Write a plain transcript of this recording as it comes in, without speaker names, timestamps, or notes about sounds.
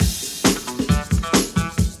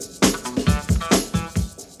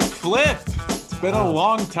Flip, it's been a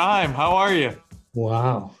long time. How are you?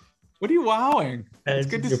 Wow. What are you wowing? It's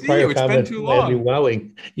good to Your see prior you. It's been comment too had me long.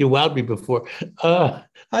 wowing. You wowed me before.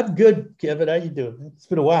 I'm good, Kevin. How you doing? It's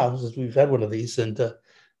been a while since we've had one of these, and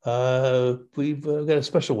we've got a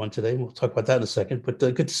special one today. We'll talk about that in a second. But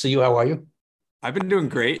good to see you. How are you? I've been doing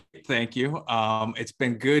great. Thank you. It's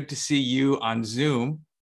been good to see you on Zoom.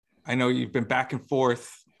 I know you've been back and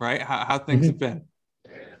forth, right? How things have Mhm. been.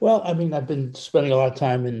 Well, I mean, I've been spending a lot of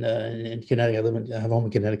time in Connecticut. I have home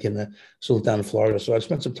in Connecticut, and still down in Florida. So I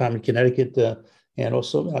spent some time in Connecticut, and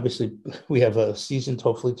also obviously we have a season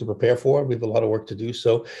hopefully to prepare for. We have a lot of work to do.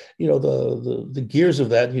 So the gears of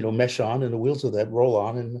that mesh on, and the wheels of that roll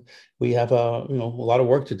on, and we have a lot of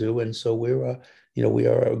work to do. And so we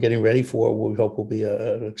are getting ready for what we hope will be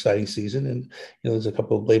an exciting season. And there's a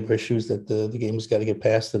couple of labor issues that the game has got to get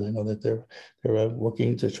past, and I know that they're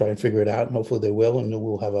working to try and figure it out, and hopefully they will, and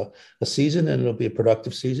we'll have a season, and it'll be a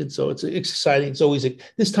productive season. So it's exciting. It's always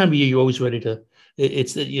this time of year, you're always ready to.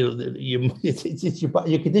 It's that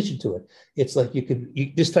you're conditioned to it. It's like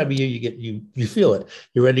this time of year you feel it.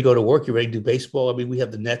 You're ready to go to work. You're ready to do baseball. I mean, we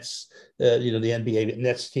have the Nets, the NBA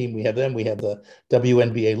Nets team. We have them. We have the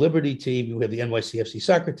WNBA Liberty team. We have the NYCFC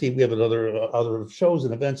soccer team. We have other shows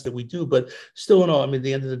and events that we do. But still, in all, I mean, at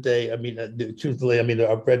the end of the day, I mean, truthfully, I mean,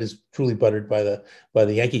 our bread is truly buttered by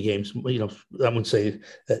the Yankee games. I wouldn't say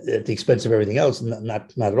at the expense of everything else,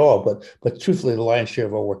 not at all. But truthfully, the lion's share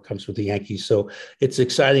of our work comes with the Yankees. So it's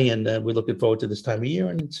exciting, and we're looking forward to this time of year,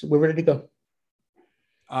 and we're ready to go.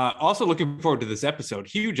 Also looking forward to this episode.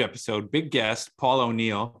 Huge episode. Big guest, Paul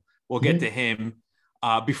O'Neill. We'll get to him.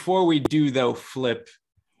 Before we do, though, Flip,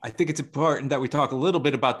 I think it's important that we talk a little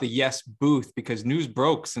bit about the Yes booth, because news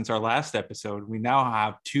broke since our last episode. We now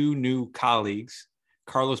have two new colleagues,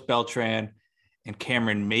 Carlos Beltran and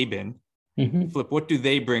Cameron Maybin. Flip, what do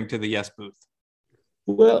they bring to the Yes booth?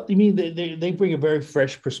 Well, I mean, they bring a very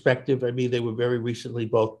fresh perspective. I mean, they were very recently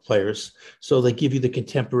both players, so they give you the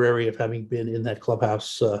contemporary of having been in that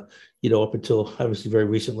clubhouse, up until obviously very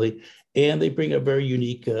recently, and they bring a very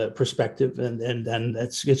unique perspective, and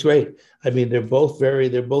it's great. I mean, they're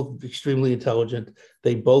both extremely intelligent.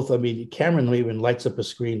 They both, I mean, Cameron even lights up a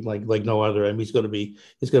screen like no other. I mean, it's going to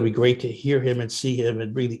be great to hear him and see him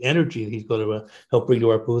and bring the energy that he's going to help bring to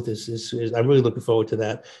our booth. I'm really looking forward to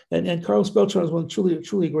that. And Carlos Beltran is one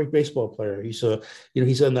truly a great baseball player. He's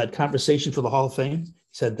in that conversation for the Hall of Fame.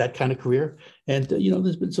 He's had that kind of career, and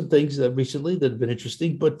there's been some things recently that have been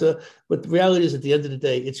interesting. But the reality is, at the end of the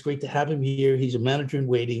day, it's great to have him here. He's a manager in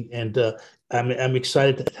waiting, and I'm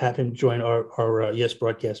excited to have him join our Yes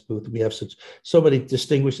broadcast booth. We have so many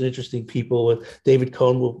distinguished and interesting people. David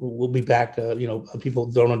Cohn will be back. People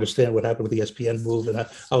don't understand what happened with the ESPN move, and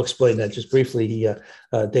I'll explain that just briefly.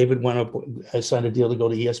 David went up, signed a deal to go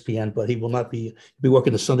to ESPN, but he will not be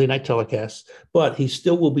working the Sunday night telecast. But he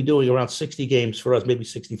still will be doing around 60 games for us, maybe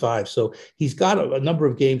 65. So he's got a number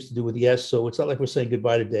of games to do with Yes. So it's not like we're saying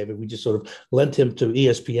goodbye to David. We just sort of lent him to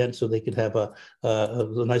ESPN so they could have a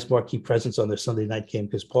nice marquee presence on their Sunday night game,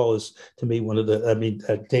 because Paul is, to me,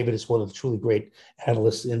 David is one of the truly great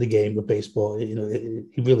analysts in the game of baseball. He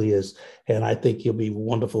really is. And I think he'll be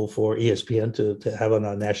wonderful for ESPN to have on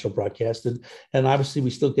our national broadcast. And obviously we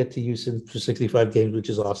still get to use him for 65 games, which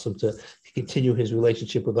is awesome, to continue his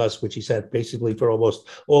relationship with us, which he's had basically for almost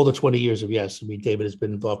all the 20 years of Yes. I mean, David has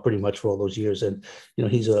been involved pretty much for all those years. And,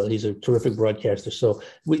 he's a terrific broadcaster. So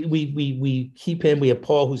we keep him. We have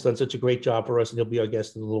Paul, who's done such a great job for us, and he'll be our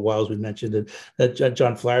guest in a little while, as we mentioned, and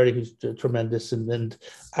John Flaherty, who's tremendous, and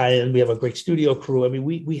we have a great studio crew. I mean,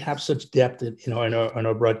 we have such depth in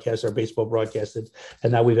our broadcast, our baseball broadcast,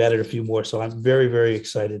 and now we've added a few more. So I'm very, very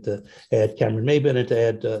excited to add Cameron Maybin and to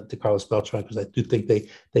add to Carlos Beltran, because I do think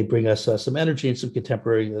they bring us some energy and some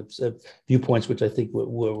contemporary viewpoints, which I think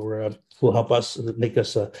will help us make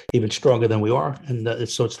us even stronger than we are. And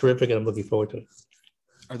so it's terrific, and I'm looking forward to it.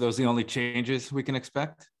 Are those the only changes we can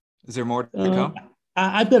expect? Is there more to come?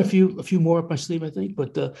 I've got a few more up my sleeve, I think.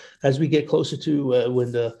 But as we get closer to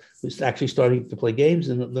when we're actually starting to play games,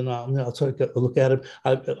 and then I'll take a look at it.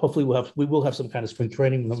 Hopefully, we will have some kind of spring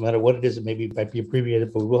training, no matter what it is. It might be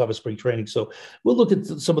abbreviated, but we will have a spring training. So we'll look at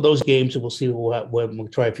some of those games, and we'll see. We'll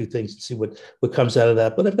try a few things and see what comes out of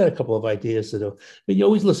that. But I've got a couple of ideas but you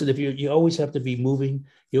always listen. If you always have to be moving,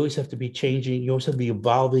 you always have to be changing. You always have to be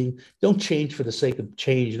evolving. Don't change for the sake of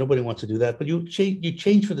change. Nobody wants to do that. But you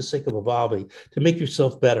change for the sake of evolving, to make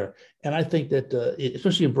yourself better. And I think that,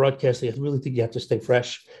 especially in broadcasting, I really think you have to stay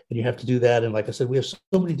fresh, and you have to do that. And like I said, we have so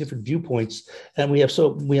many different viewpoints, and we have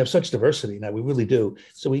such diversity now. We really do.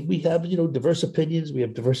 So we have diverse opinions. We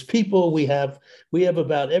have diverse people. We have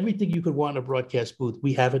about everything you could want in a broadcast booth.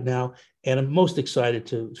 We have it now, and I'm most excited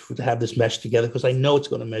to have this mesh together because I know it's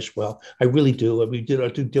going to mesh well. I really do. We did our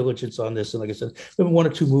due diligence on this, and like I said, we have one or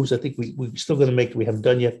two moves I think we're still going to make that we haven't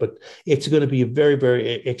done yet, but it's going to be a very,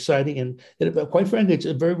 very exciting and quite frankly, it's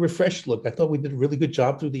a very refreshed look. I thought we did a really good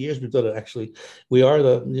job through the years. We've done it actually. We are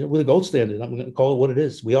we're the gold standard. I'm going to call it what it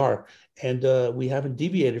is. We are, and we haven't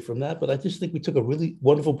deviated from that. But I just think we took a really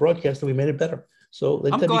wonderful broadcast and we made it better. So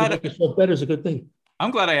I'm glad make yourself better is a good thing.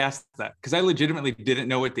 I'm glad I asked that because I legitimately didn't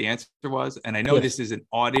know what the answer was. And I know this is an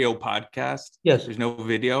audio podcast. Yes. There's no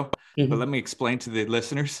video, but let me explain to the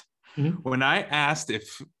listeners. When I asked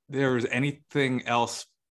if there was anything else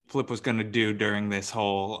Flip was going to do during this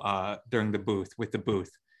whole, during the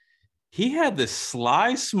booth, he had this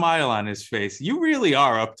sly smile on his face. You really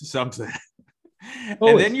are up to something.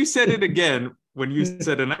 And then you said it again when you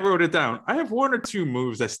said, and I wrote it down, I have one or two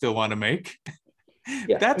moves I still want to make.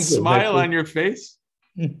 That smile on your face.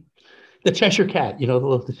 The Cheshire Cat,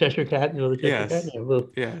 the Cheshire Cat, the Cheshire Cat,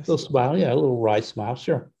 little smile, a little wry smile,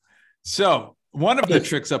 sure. So one of the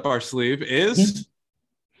tricks up our sleeve is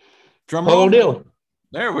drum roll. O'Neill.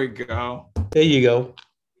 There we go. There you go.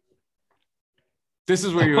 This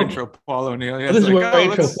is where you intro Paul O'Neill. Yeah, this is where I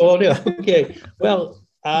intro Paul O'Neill. Okay. Well,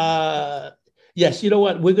 yes, you know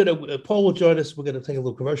what? Paul will join us. We're going to take a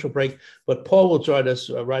little commercial break, but Paul will join us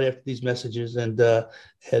right after these messages, and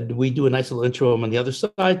we do a nice little intro on the other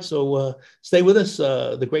side. So stay with us.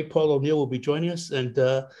 The great Paul O'Neill will be joining us,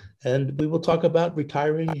 and we will talk about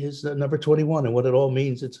retiring his number 21 and what it all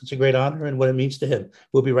means. It's such a great honor and what it means to him.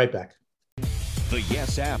 We'll be right back. The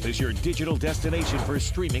Yes app is your digital destination for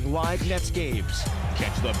streaming live Nets games.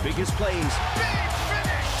 Catch the biggest plays. Big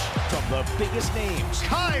finish! From the biggest names.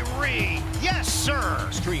 Kyrie, yes, sir!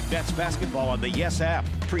 Stream Nets basketball on the Yes app.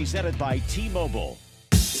 Presented by T-Mobile.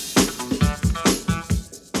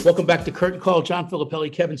 Welcome back to Curtain Call. John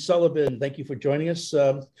Filippelli, Kevin Sullivan. Thank you for joining us.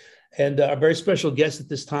 And our very special guest at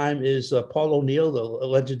this time is Paul O'Neill, the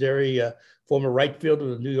legendary former right fielder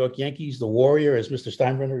of the New York Yankees, the Warrior, as Mr.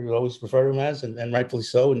 Steinbrenner would always refer to him as, and rightfully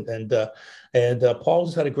so. And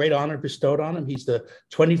Paul's had a great honor bestowed on him. He's the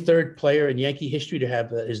 23rd player in Yankee history to have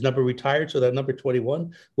his number retired. So that number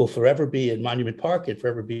 21 will forever be in Monument Park and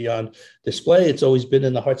forever be on display. It's always been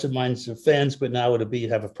in the hearts and minds of fans, but now it'll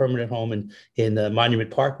have a permanent home in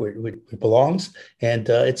Monument Park where it belongs. And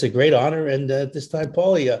it's a great honor. And at this time,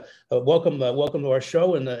 Paulie, welcome to our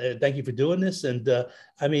show, and thank you for doing this. And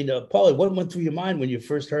Paulie, what went through your mind when you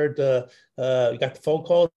first heard you got the phone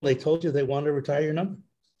call? They told you they wanted to retire your number.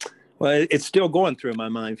 Well, it's still going through my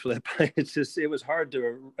mind, Flip. It was hard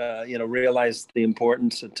to, realize the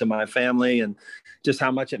importance to my family and just how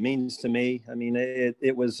much it means to me. I mean,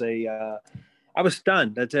 it was I was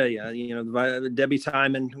stunned, I tell you. Debbie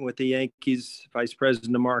Timon with the Yankees, vice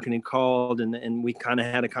president of marketing, called, and we kind of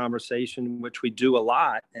had a conversation, which we do a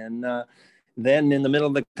lot. And then in the middle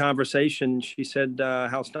of the conversation, she said,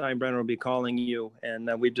 Hal Steinbrenner will be calling you, and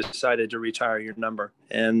we've decided to retire your number.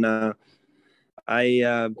 And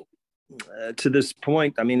to this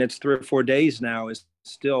point, I mean, it's 3 or 4 days now, is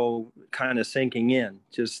still kind of sinking in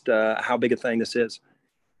just how big a thing this is.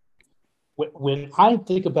 When I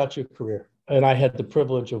think about your career, and I had the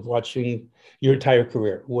privilege of watching your entire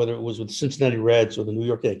career, whether it was with the Cincinnati Reds or the New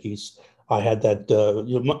York Yankees, I had that,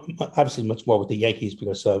 obviously much more with the Yankees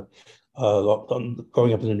because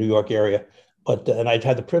growing up in the New York area. But and I've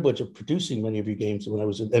had the privilege of producing many of your games when I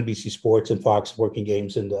was at NBC Sports and Fox working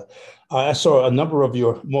games, and I saw a number of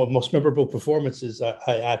your most memorable performances.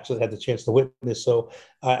 I actually had the chance to witness, so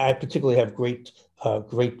I particularly have great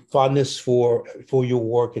fondness for your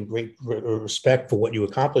work and great respect for what you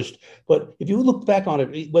accomplished. But if you look back on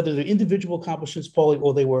it, whether they're individual accomplishments, Paulie,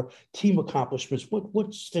 or they were team accomplishments,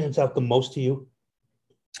 what stands out the most to you?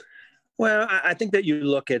 Well, I think that you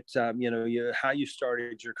look at, how you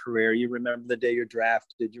started your career. You remember the day you're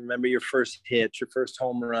drafted. You remember your first hit, your first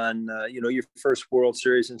home run, your first World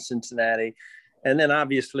Series in Cincinnati. And then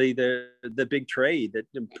obviously the big trade that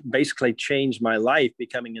basically changed my life,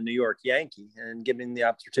 becoming a New York Yankee and giving the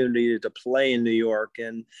opportunity to play in New York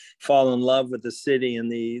and fall in love with the city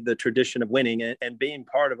and the tradition of winning and being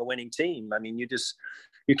part of a winning team. I mean, you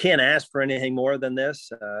can't ask for anything more than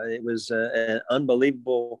this. It was an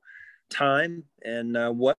unbelievable time and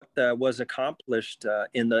what was accomplished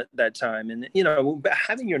in that time. And,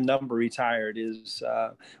 having your number retired is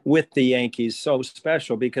with the Yankees so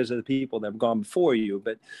special because of the people that have gone before you.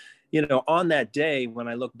 But on that day, when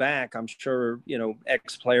I look back, I'm sure,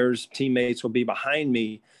 ex-players, teammates will be behind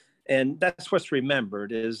me. And that's what's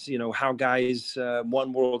remembered is, how guys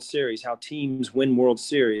won World Series, how teams win World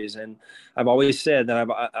Series. And I've always said that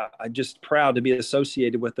I'm just proud to be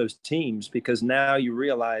associated with those teams, because now you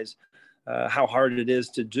realize how hard it is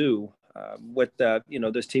to do what,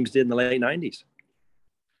 those teams did in the late 90s.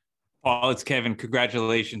 Paul, it's Kevin.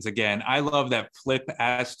 Congratulations again. I love that Flip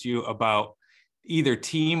asked you about either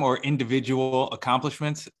team or individual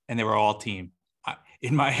accomplishments, and they were all team.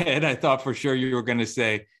 In my head, I thought for sure you were going to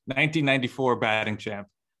say 1994 batting champ,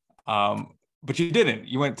 but you didn't.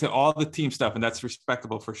 You went to all the team stuff, and that's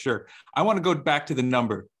respectable for sure. I want to go back to the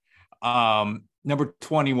number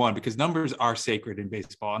 21, because numbers are sacred in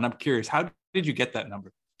baseball, and I'm curious, how did you get that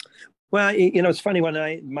number? Well, it's funny, when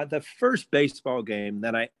the first baseball game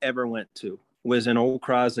that I ever went to was in Old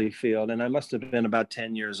Crosley Field, and I must have been about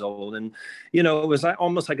 10 years old. And, it was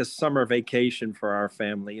almost like a summer vacation for our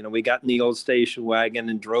family. We got in the old station wagon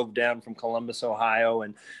and drove down from Columbus, Ohio.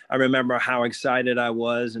 And I remember how excited I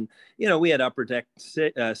was. And, we had upper deck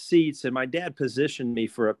seats, and my dad positioned me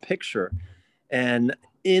for a picture. And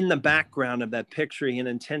in the background of that picture, he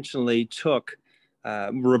intentionally took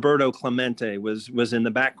Roberto Clemente was in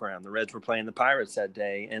the background. The Reds were playing the Pirates that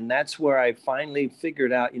day. And that's where I finally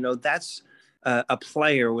figured out, that's a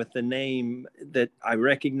player with the name that I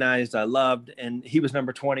recognized, I loved, and he was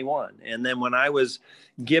number 21. And then when I was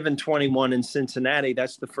given 21 in Cincinnati,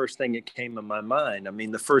 that's the first thing that came to my mind. I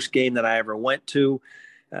mean, the first game that I ever went to,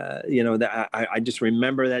 that I just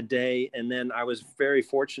remember that day. And then I was very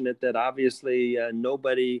fortunate that obviously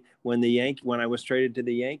nobody, when I was traded to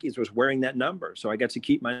the Yankees, was wearing that number. So I got to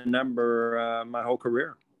keep my number my whole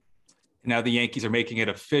career. Now the Yankees are making it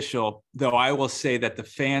official, though I will say that the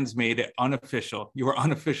fans made it unofficial. You were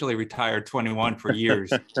unofficially retired 21 for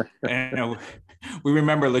years. And we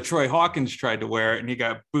remember LaTroy Hawkins tried to wear it, and he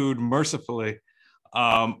got booed mercifully.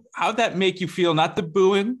 How'd that make you feel? Not the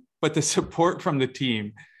booing, but the support from the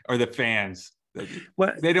team or the fans.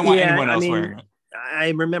 Well, they didn't want anyone else wearing it. I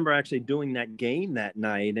remember actually doing that game that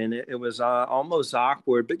night, and it was almost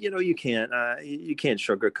awkward. But you can't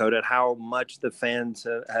sugarcoat it. How much the fans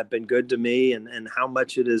have been good to me, and how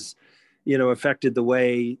much it has, affected the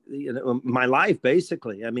way my life.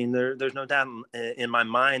 Basically, I mean, there's no doubt in my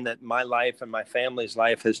mind that my life and my family's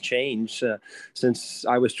life has changed since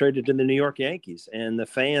I was traded to the New York Yankees, and the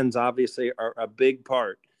fans obviously are a big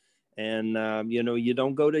part. And, you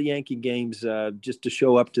don't go to Yankee games just to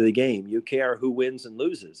show up to the game. You care who wins and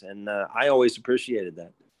loses. And I always appreciated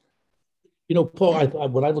that. Paul,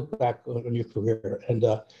 when I look back on your career, and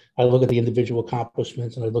I look at the individual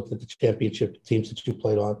accomplishments, and I look at the championship teams that you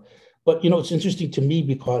played on. But, it's interesting to me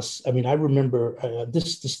because, I mean, I remember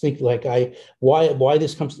this distinct, why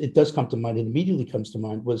this does come to mind, it immediately comes to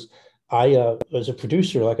mind was I, as a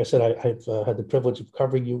producer, like I said, I've had the privilege of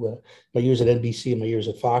covering you my years at NBC and my years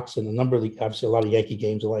at Fox, and obviously a lot of Yankee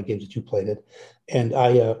games, a lot of games that you played in. And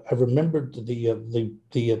I remembered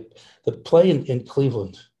the play in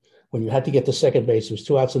Cleveland when you had to get to second base. It was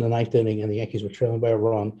 2 outs in the ninth inning, and the Yankees were trailing by a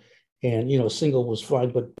run. And a single was fine,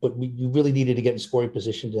 but you really needed to get in scoring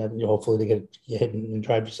position to hopefully to get hit and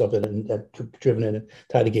drive yourself in and driven in and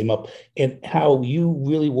tie the game up. And how you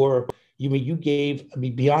really were. You gave,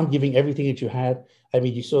 beyond giving everything that you had,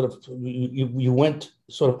 you sort of, you went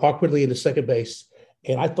sort of awkwardly into second base.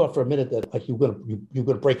 And I thought for a minute that you're going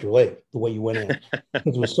to break your leg the way you went in.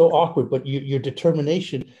 It was so awkward, but your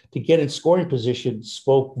determination to get in scoring position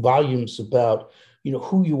spoke volumes about,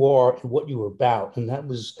 who you are and what you were about. And that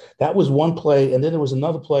was one play. And then there was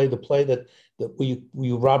another play, the play that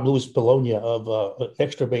you robbed Luis Polonia of an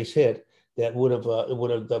extra base hit. That would have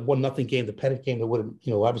the 1-0 game, the pennant game that would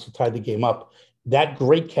have, obviously tied the game up. That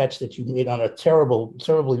great catch that you made on a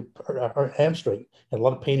terribly hurt hamstring, had a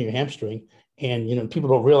lot of pain in your hamstring. And, people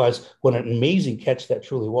don't realize what an amazing catch that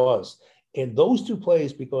truly was. And those two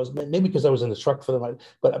plays, maybe because I was in the truck for them,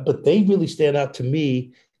 but they really stand out to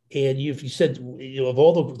me. And if you said, of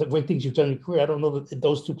all the great things you've done in your career, I don't know that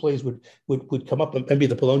those two plays would come up. Maybe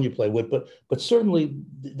the Polonia play would, but certainly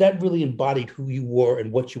that really embodied who you were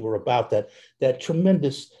and what you were about. That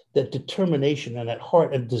tremendous, that determination and that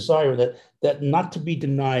heart and desire that not to be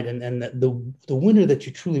denied, and that the winner that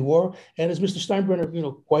you truly were. And as Mr.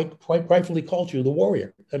 Steinbrenner, quite rightfully called you, the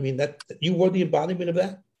warrior. That you were the embodiment of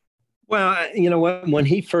that. Well, when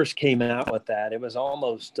he first came out with that, it was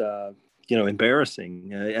almost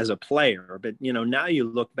embarrassing as a player. But, now you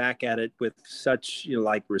look back at it with such,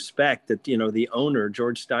 like respect that, the owner,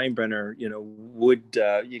 George Steinbrenner, would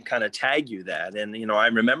you kind of tag you that. And, I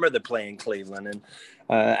remember the play in Cleveland, and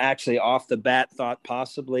actually off the bat thought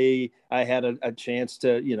possibly I had a chance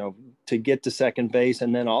to get to second base.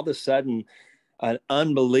 And then all of a sudden, an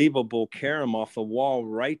unbelievable carom off the wall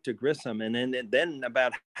right to Grissom, and then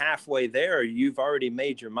about halfway there, you've already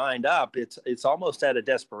made your mind up. It's almost out of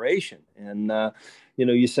desperation. And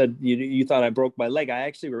you said you thought I broke my leg. I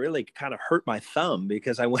actually really kind of hurt my thumb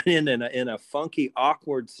because I went in a funky,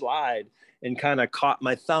 awkward slide and kind of caught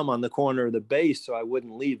my thumb on the corner of the base, so I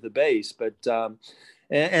wouldn't leave the base. But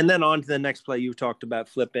and then on to the next play you talked about,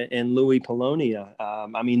 Flip, and Louis Polonia.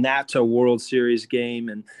 I mean, that's a World Series game,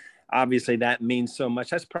 and obviously that means so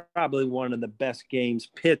much. That's probably one of the best games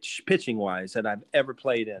pitching wise that I've ever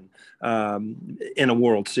played in a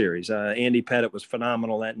World Series. Andy Pettitte was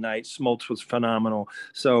phenomenal that night. Smoltz was phenomenal.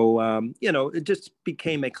 So, it just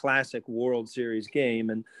became a classic World Series game.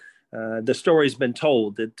 And the story's been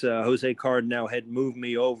told that Jose Cardenal had moved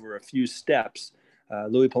me over a few steps.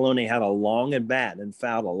 Louis Polonia had a long at bat and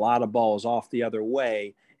fouled a lot of balls off the other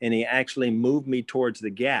way. And he actually moved me towards the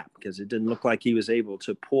gap because it didn't look like he was able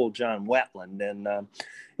to pull John Wetland. And,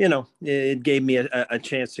 it gave me a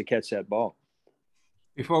chance to catch that ball.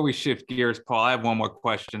 Before we shift gears, Paul, I have one more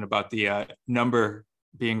question about the number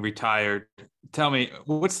being retired. Tell me,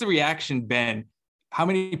 what's the reaction been? How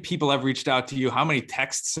many people have reached out to you? How many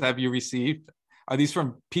texts have you received? Are these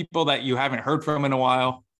from people that you haven't heard from in a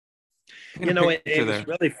while? It was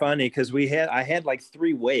really funny because I had like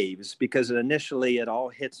 3 waves, because initially it all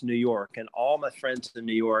hits New York, and all my friends in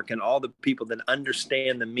New York and all the people that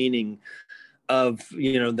understand the meaning of,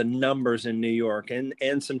 the numbers in New York,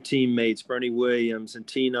 and some teammates, Bernie Williams and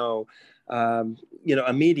Tino,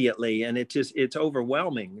 immediately. And it's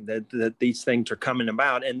overwhelming that these things are coming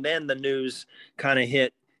about. And then the news kind of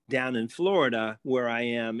hit down in Florida where I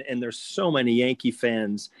am, and there's so many Yankee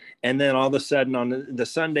fans. And then all of a sudden on the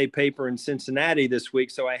Sunday paper in Cincinnati this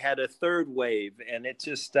week, so I had a 3rd wave, and it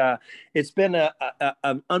just it's been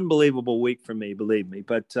an unbelievable week for me, believe me.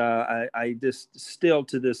 But I just still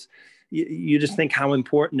to this, you just think how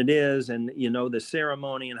important it is, and the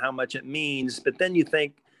ceremony and how much it means. But then you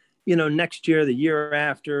think, next year, the year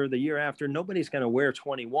after, nobody's going to wear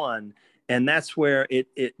 21, and that's where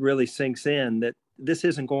it really sinks in that this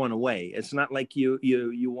isn't going away. It's not like you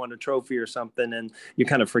won a trophy or something and you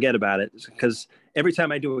kind of forget about it, because every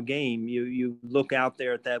time I do a game, you look out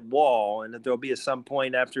there at that wall, and there'll be some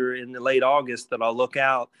point after in the late August that I'll look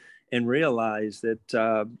out and realize that,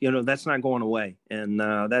 that's not going away. And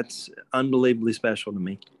that's unbelievably special to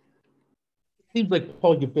me. Seems like,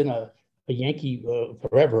 Paul, you've been a Yankee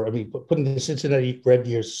forever. I mean, putting the Cincinnati Red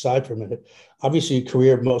years aside for a minute, obviously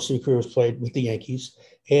most of your career was played with the Yankees.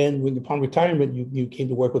 And upon retirement, you came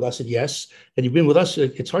to work with us at Yes, and you've been with us.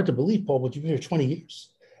 It's hard to believe, Paul, but you've been here 20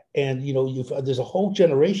 years. And, there's a whole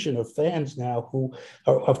generation of fans now who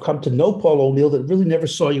have come to know Paul O'Neill that really never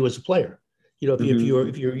saw you as a player. If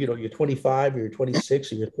you're 25 or you're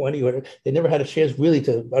 26 or you're 20, whatever, they never had a chance really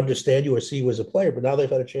to understand you or see you as a player. But now they've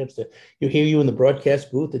had a chance to hear you in the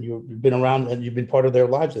broadcast booth, and you've been around and you've been part of their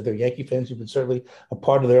lives. They're Yankee fans. You've been certainly a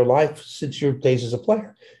part of their life since your days as a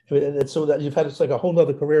player. And so that it's like a whole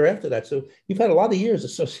nother career after that. So you've had a lot of years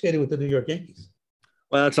associated with the New York Yankees.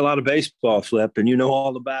 Well, it's a lot of baseball, Flip, and you know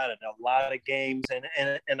all about it. A lot of games,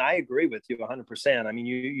 and I agree with you 100%. I mean,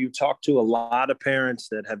 you talk to a lot of parents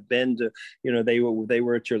that have been to, they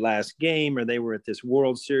were at your last game, or they were at this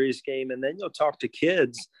World Series game, and then you'll talk to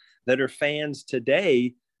kids that are fans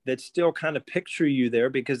today that still kind of picture you there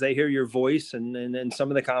because they hear your voice and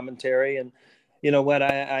some of the commentary. And you know what,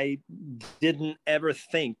 I didn't ever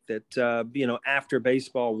think that, after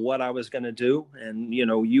baseball, what I was going to do. And,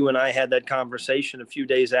 you and I had that conversation a few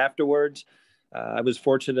days afterwards. I was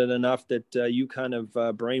fortunate enough that you kind of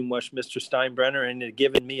brainwashed Mr. Steinbrenner into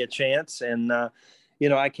giving me a chance. And,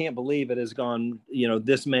 I can't believe it has gone,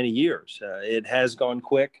 this many years. It has gone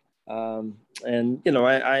quick. And,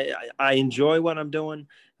 I enjoy what I'm doing.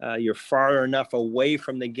 You're far enough away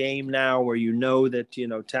from the game now where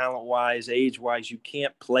that, talent-wise, age-wise, you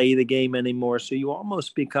can't play the game anymore. So you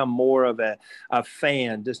almost become more of a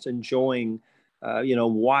fan, just enjoying,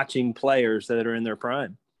 watching players that are in their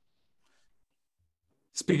prime.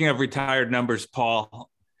 Speaking of retired numbers, Paul,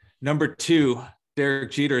 number 2, Derek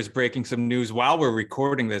Jeter is breaking some news while we're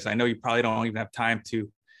recording this. I know you probably don't even have time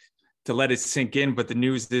to let it sink in, but the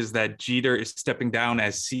news is that Jeter is stepping down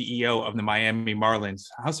as CEO of the Miami Marlins.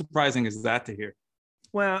 How surprising is that to hear?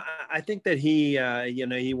 Well, I think that he,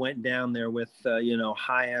 he went down there with,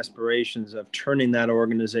 high aspirations of turning that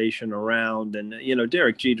organization around. And,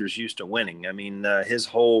 Derek Jeter's used to winning. I mean, his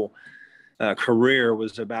whole career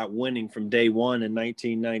was about winning from day one in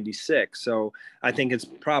 1996. So I think it's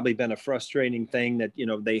probably been a frustrating thing that,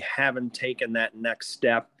 they haven't taken that next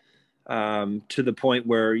step to the point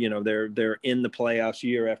where, they're in the playoffs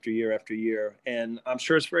year after year after year. And I'm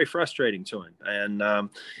sure it's very frustrating to him. And,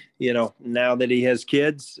 now that he has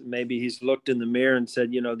kids, maybe he's looked in the mirror and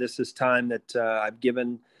said, this is time that I've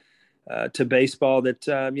given to baseball that,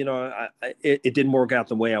 it didn't work out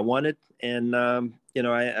the way I wanted. And,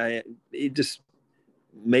 he just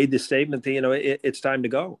made the statement that, it's time to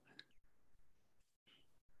go.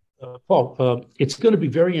 Paul, it's going to be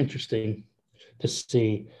very interesting to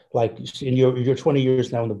see, like in your 20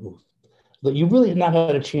 years now in the booth, that you really have not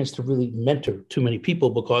had a chance to really mentor too many people,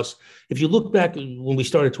 because if you look back when we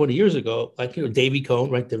started 20 years ago, like, Davey Cohn,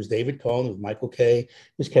 right? There was David Cohn, there was Michael Kay,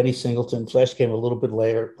 there's Kenny Singleton. Flesh came a little bit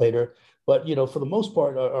later. But, for the most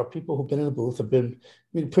part, our people who've been in the booth have been,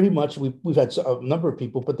 pretty much, we've had a number of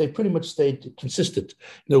people, but they pretty much stayed consistent.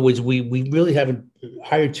 In other words, we really haven't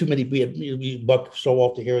hired too many. We had Buck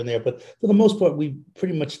Showalter here and there, but for the most part, we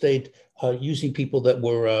pretty much stayed using people that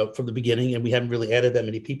were from the beginning, and we haven't really added that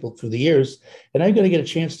many people through the years. And now you're going to get a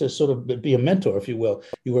chance to sort of be a mentor, if you will.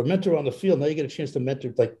 You were a mentor on the field. Now you get a chance to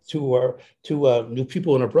mentor like two new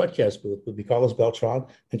people in our broadcast booth, would be Carlos Beltran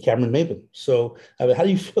and Cameron Maybin. So how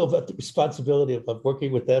do you feel about the responsibility of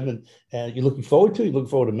working with them? And you're looking forward to? You're looking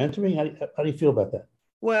forward to mentoring? How do you feel about that?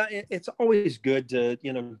 Well, it's always good to,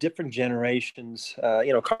 different generations.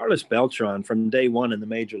 Carlos Beltran from day one in the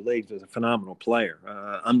major leagues was a phenomenal player,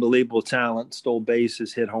 unbelievable talent, stole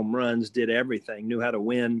bases, hit home runs, did everything, knew how to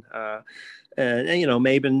win. And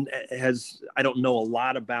Maybin has, I don't know a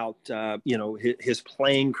lot about, his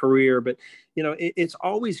playing career, but, it's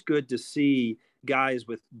always good to see guys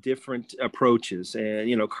with different approaches.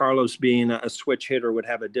 And, Carlos being a switch hitter would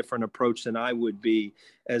have a different approach than I would be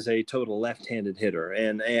as a total left-handed hitter.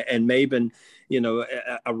 And Maybin,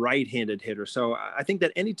 a right-handed hitter. So I think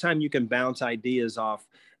that anytime you can bounce ideas off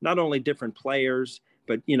not only different players,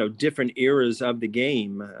 but, different eras of the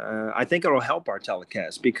game, I think it'll help our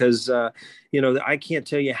telecast because, I can't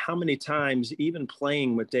tell you how many times, even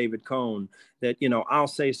playing with David Cohn, that, I'll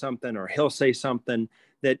say something or he'll say something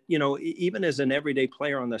that, even as an everyday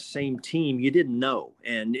player on the same team, you didn't know.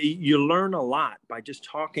 And you learn a lot by just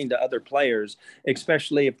talking to other players,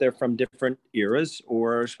 especially if they're from different eras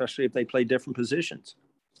or especially if they play different positions.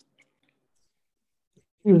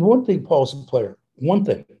 There's one thing, Paul, as a player, one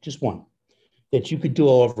thing, just one, that you could do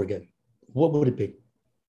all over again. What would it be?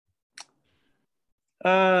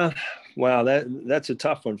 Wow, that's a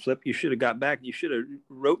tough one, Flip. You should have got back. You should have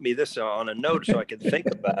wrote me this on a note so I could think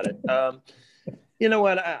about it. You know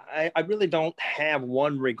what? I really don't have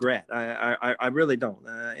one regret. I really don't.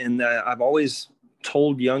 And I've always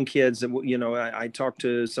told young kids that, I talked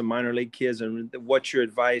to some minor league kids and what's your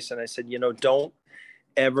advice? And I said, don't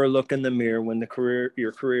ever look in the mirror when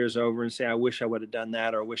your career is over and say, I wish I would have done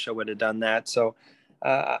that, or I wish I would have done that. So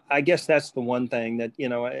I guess that's the one thing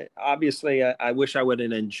that, obviously I wish I would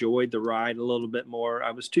have enjoyed the ride a little bit more.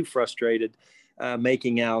 I was too frustrated.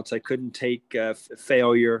 Making outs. I couldn't take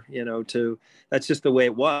failure, that's just the way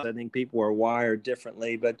it was. I think people are wired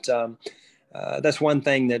differently, but that's one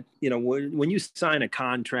thing that, when you sign a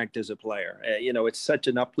contract as a player, it's such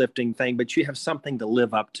an uplifting thing, but you have something to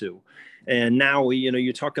live up to. And now,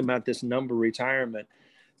 you're talking about this number retirement.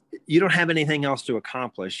 You don't have anything else to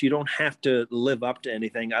accomplish. You don't have to live up to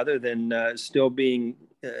anything other than still being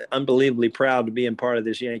unbelievably proud to be in part of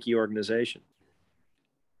this Yankee organization.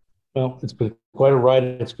 Well, it's been quite a ride.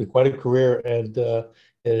 It's been quite a career, and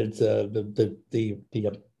it's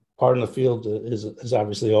the part in the field is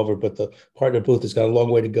obviously over, but the part in the booth has got a long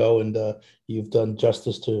way to go. And you've done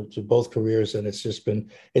justice to both careers, and it's been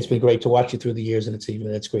great to watch you through the years, and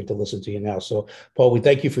it's great to listen to you now. So, Paul, we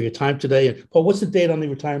thank you for your time today. And Paul, what's the date on the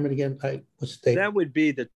retirement again? What's the date? That would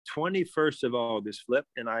be the 21st of August, Flip,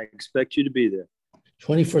 and I expect you to be there.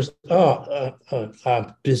 21st.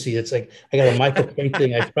 I'm busy. It's like I got a Michael Caine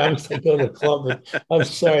thing. I promised I'd go to the club. And I'm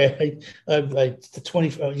sorry. The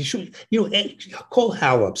 21st. Call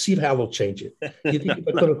Hal up. See if Hal will change it. You think if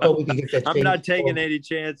I could have called, we can get that changed? I'm not taking any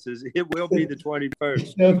chances. It will be the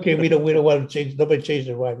 21st. Okay, we don't want to change. Nobody changed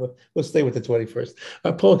their mind. We'll stay with the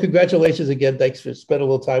 21st. Paul, congratulations again. Thanks for spending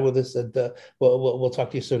a little time with us, and we'll talk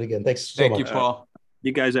to you soon again. Thanks so much. Thank you, Paul.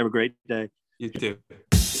 You guys have a great day. You too.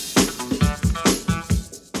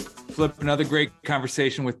 Flip, another great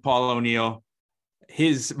conversation with Paul O'Neill.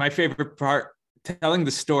 My favorite part telling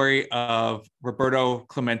the story of Roberto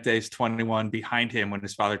Clemente's 21 behind him when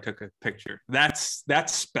his father took a picture. That's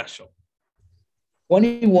special.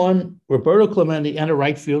 21, Roberto Clemente, and a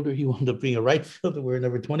right fielder. He wound up being a right fielder. We're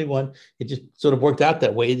number 21. It just sort of worked out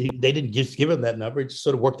that way. They didn't just give him that number. It just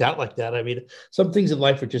sort of worked out like that. I mean, some things in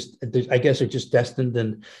life are just, I guess, are just destined.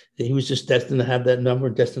 And he was just destined to have that number,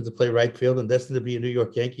 destined to play right field, and destined to be a New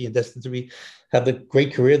York Yankee, and destined to have the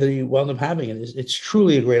great career that he wound up having. And it's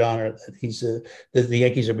truly a great honor that that the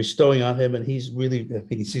Yankees are bestowing on him. And he's really, I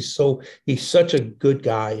mean, he's such a good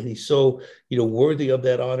guy, and he's so, worthy of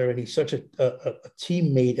that honor. And he's such a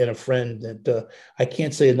teammate and a friend that I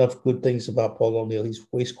can't say enough good things about Paul O'Neill.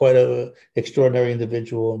 He's quite an extraordinary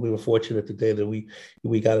individual. And we were fortunate the day that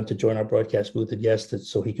we got him to join our broadcast booth at Yes,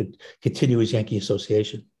 so he could continue his Yankee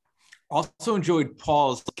association. Also enjoyed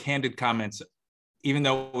Paul's candid comments, even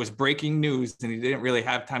though it was breaking news and he didn't really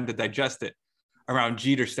have time to digest it, around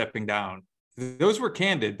Jeter stepping down. Those were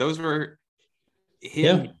candid. Those were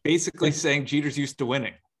him basically saying Jeter's used to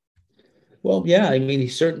winning. Well, yeah, I mean, he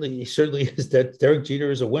certainly is. That Derek Jeter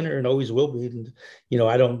is a winner and always will be. And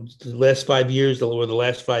the last 5 years, or the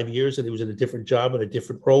last 5 years, that he was in a different job, in a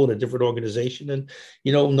different role, in a different organization. And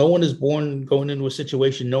no one is born going into a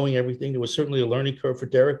situation knowing everything. There was certainly a learning curve for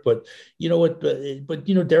Derek, but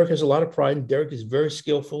Derek has a lot of pride, and Derek is very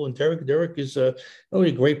skillful. And Derek is not only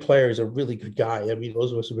a great player, he's a really good guy. I mean,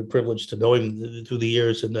 those of us have been privileged to know him through the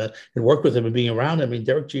years and work with him and being around him. I mean,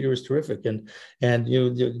 Derek Jeter is terrific, and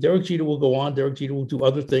Derek Jeter will go on. Derek Jeter will do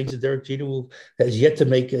other things, and Derek Jeter has yet to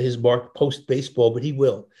make his mark post baseball, but he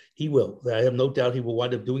will. He will. I have no doubt he will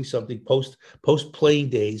wind up doing something post playing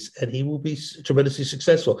days, and he will be tremendously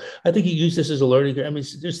successful. I think he used this as a learning. I mean,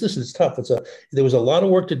 it's tough. There was a lot of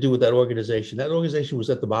work to do with that organization. That organization was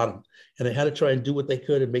at the bottom, and they had to try and do what they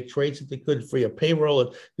could and make trades if they could, free up payroll,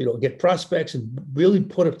 and get prospects and really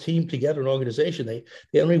put a team together, an organization. They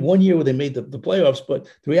only 1 year where they made the playoffs, but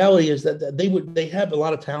the reality is that they have a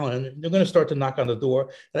lot of talent, and they're going to start to knock on the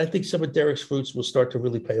door. And I think some of Derek's fruits will start to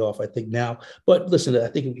really pay off, I think, now. But listen, I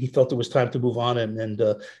think he felt it was time to move on, and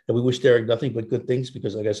we wish Derek nothing but good things,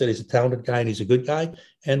 because, like I said, he's a talented guy and he's a good guy,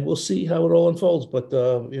 and we'll see how it all unfolds. But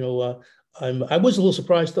I was a little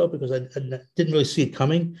surprised though, because I didn't really see it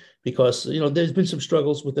coming, because there's been some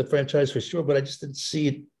struggles with the franchise for sure, but I just didn't see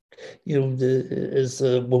it.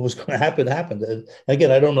 What was going to happen happened. And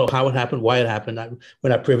again, I don't know how it happened, why it happened. We're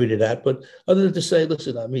not privy to that. But other than to say,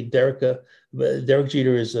 listen, I mean, Derek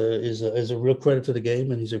Jeter is a real credit to the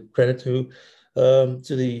game, and he's a credit to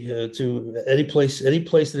any place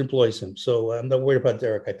that employs him. So I'm not worried about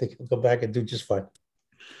Derek. I think he'll go back and do just fine.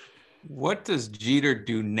 What does Jeter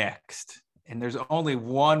do next? And there's only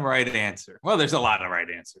one right answer. Well, there's a lot of right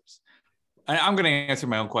answers. I'm going to answer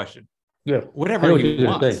my own question. Yeah, whatever he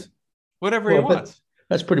wants. Whatever he wants.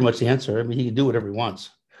 That's pretty much the answer. I mean, he can do whatever he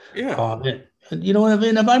wants. Yeah. And I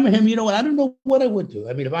mean, if I'm him, I don't know what I would do.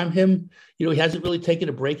 I mean, if I'm him, he hasn't really taken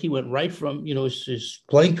a break. He went right from, his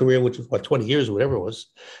playing career, which was 20 years or whatever it was,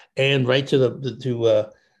 and right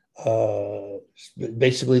to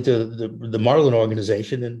basically to the Marlin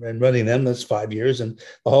organization and running them. That's 5 years, and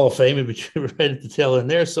the Hall of Fame, which right at the tail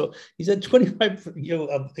end there. So he's had 25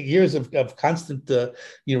 years of constant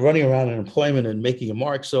running around in employment and making a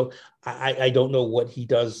mark. So I don't know what he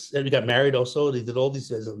does. And he got married also. He did all these.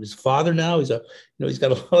 His father now. He's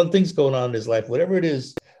got a lot of things going on in his life. Whatever it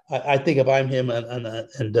is, I think if I'm him,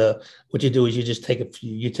 and what you do is you just take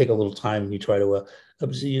a little time and you try to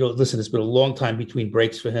listen. It's been a long time between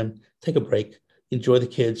breaks for him. Take a break. Enjoy the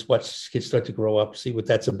kids, watch kids start to grow up, see what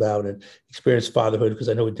that's about, and experience fatherhood, because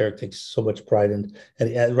I know Derek takes so much pride in,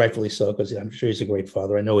 and rightfully so, because I'm sure he's a great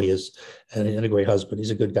father. I know he is, and a great husband.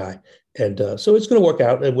 He's a good guy. And so it's going to work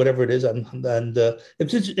out, and whatever it is. And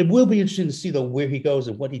it will be interesting to see, though, where he goes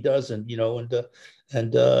and what he does, and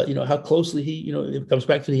how closely he comes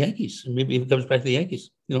back to the Yankees. And maybe he comes back to the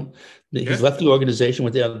Yankees. He's left the organization,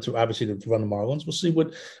 went down to obviously to run the Marlins. We'll see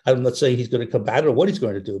what. I'm not saying he's going to come back or what he's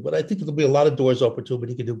going to do, but I think there'll be a lot of doors open to him, but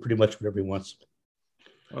he can do pretty much whatever he wants.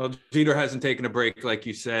 Well, Jeter hasn't taken a break, like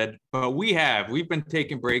you said, but we've been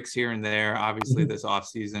taking breaks here and there, obviously, this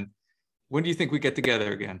offseason. When do you think we get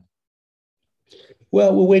together again?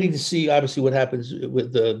 Well, we're waiting to see, obviously, what happens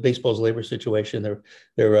with the baseball's labor situation.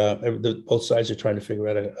 They're both sides are trying to figure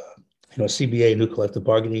out CBA, new collective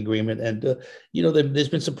bargaining agreement, and there's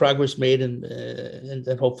been some progress made,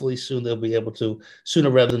 and hopefully soon they'll be able to, sooner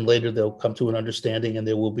rather than later, they'll come to an understanding, and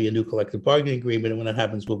there will be a new collective bargaining agreement. And when that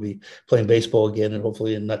happens, we'll be playing baseball again, and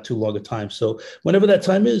hopefully in not too long a time. So whenever that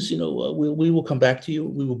time is, we will come back to you.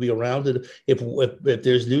 We will be around, and if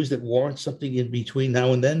there's news that warrants something in between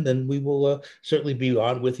now and then we will certainly be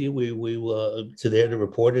on with you. We will to there to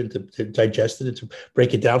report it and to digest it and to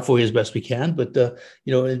break it down for you as best we can. But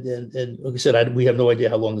and like I said, we have no idea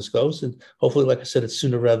how long this goes, and hopefully, like I said, it's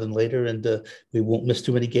sooner rather than later, and we won't miss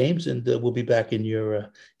too many games, and we'll be back in your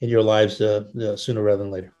lives sooner rather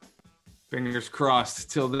than later. Fingers crossed.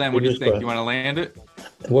 Till then, what do you think? You want to land it?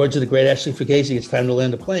 The words of the great Ashley Fugazi, it's time to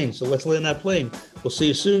land the plane. So let's land that plane. We'll see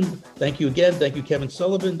you soon. Thank you again. Thank you, Kevin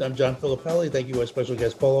Sullivan. I'm John Filippelli. Thank you, our special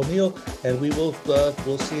guest, Paul O'Neill, and we'll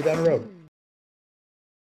see you down the road.